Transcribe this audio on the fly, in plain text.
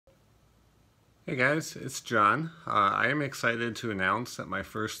Hey guys, it's John. I am excited to announce that my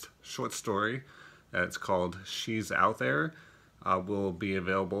first short story, that's called She's Out There, will be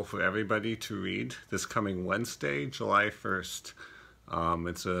available for everybody to read this coming Wednesday, July 1st.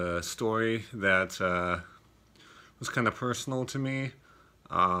 It's a story that was kind of personal to me,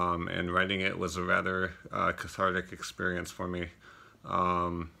 and writing it was a rather cathartic experience for me.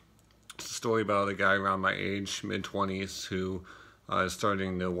 It's a story about a guy around my age, mid-20s, who is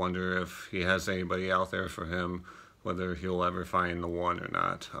starting to wonder if he has anybody out there for him, whether he'll ever find the one or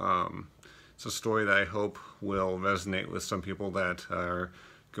not. It's a story that I hope will resonate with some people that are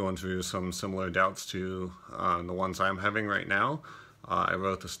going through some similar doubts to the ones I'm having right now. I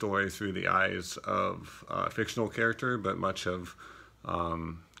wrote the story through the eyes of a fictional character, but much of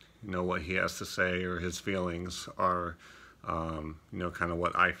what he has to say or his feelings are kind of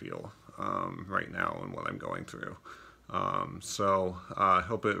what I feel right now and what I'm going through. So I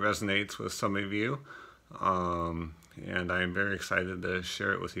hope it resonates with some of you, and I'm very excited to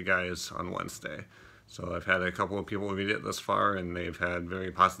share it with you guys on Wednesday. So I've had a couple of people read it thus far, and they've had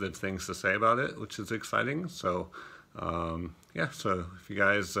very positive things to say about it, which is exciting. So yeah, so if you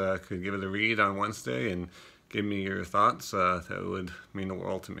guys could give it a read on Wednesday and give me your thoughts, that would mean the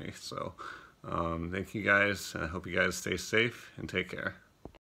world to me. So thank you guys, and I hope you guys stay safe and take care.